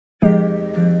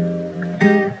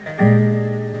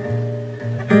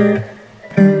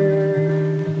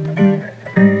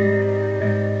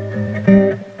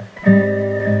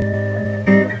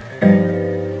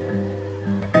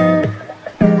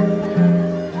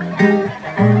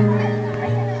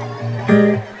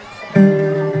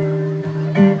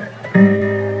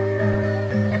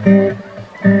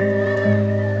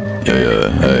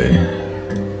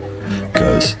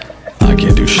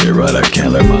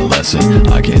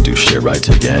can't do shit right,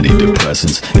 take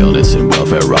antidepressants. Illness and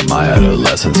welfare robbed my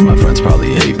adolescence. My friends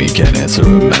probably hate me, can't answer a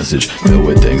message. Filled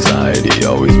with anxiety,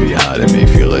 always be hiding me.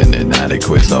 Feeling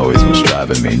inadequate's always what's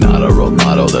driving me. Not a role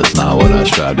model, that's not what I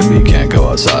strive to be. Can't go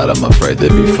outside, I'm afraid they'd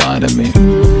be finding me.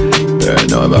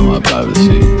 Paranoid about my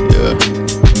privacy, yeah.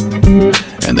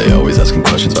 And they always asking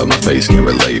questions about my face, can't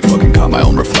relate. Fucking caught my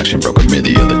own reflection, broke a mirror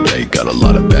the other day. Got a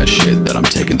lot of bad shit that I'm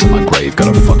taking to my grave.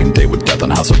 Got a fucking date with death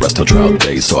on house arrest till trial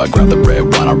days. So I grab the red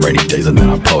wine on rainy days and then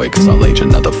I poet. Cause I'll age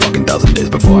another fucking 1,000 days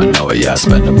before I know it. Yeah, I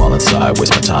spend them all inside,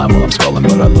 waste my time while I'm scrolling.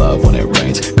 But I love when it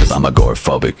rains, cause I'm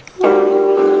agoraphobic.